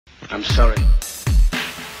I'm sorry.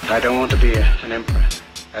 I don't want to be an emperor.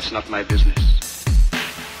 That's not my business.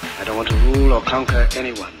 I don't want to rule or conquer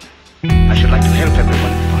anyone. I should like to help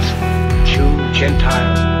everyone if possible. Jew,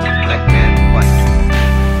 Gentile, black man, white.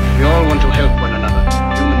 We all want to help one another.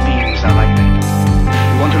 Human beings are like that.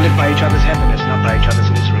 We want to live by each other's happiness, not by each other's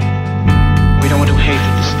misery. We don't want to hate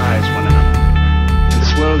and despise one another. In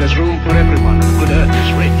this world there's room for everyone, and the good earth is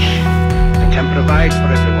rich and can provide for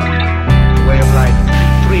everyone a way of life to be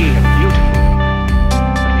free and beautiful.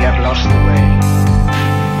 But we have lost the way.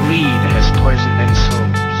 Greed has poisoned men's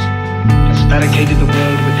souls, has barricaded the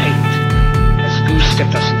world with hate, has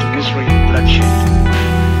goose-stepped us into misery and bloodshed.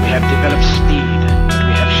 We have developed speed, but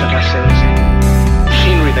we have shut ourselves in.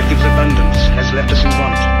 Machinery that gives abundance has left us in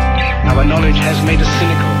want. Our knowledge has made us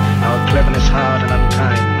cynical, our cleverness hard and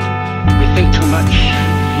unkind. We think too much,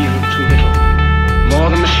 feel too little. More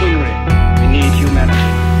than machinery, we need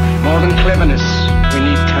humanity. More than cleverness, we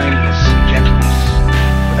need kindness and gentleness.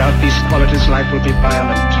 Without these qualities, life will be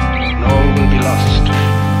violent, and all will be lost.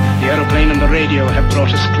 The aeroplane and the radio have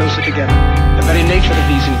brought us closer together. The very nature of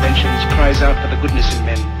these inventions cries out for the goodness in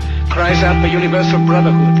men, cries out for universal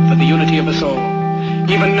brotherhood, for the unity of us all.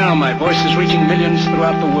 Even now, my voice is reaching millions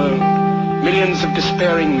throughout the world. Millions of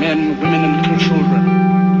despairing men, women, and little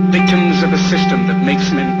children, victims of a system that makes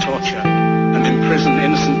men torture and imprison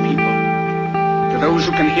innocent people. To those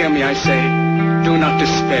who can hear me, I say, do not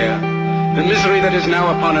despair. The misery that is now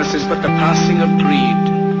upon us is but the passing of greed,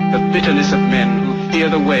 the bitterness of men who fear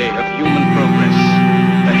the way of human progress.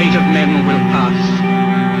 The hate of men will pass,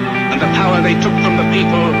 and the power they took from the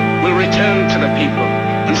people will return to the people.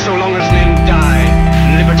 And so long as men die,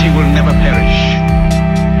 liberty will never perish.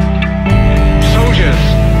 Soldiers,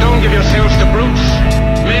 don't give yourselves to brutes,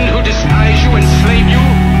 men who despise you, enslave you,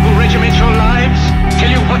 who regiment your lives, tell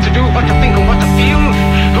you what to do, what to think, and what to feel.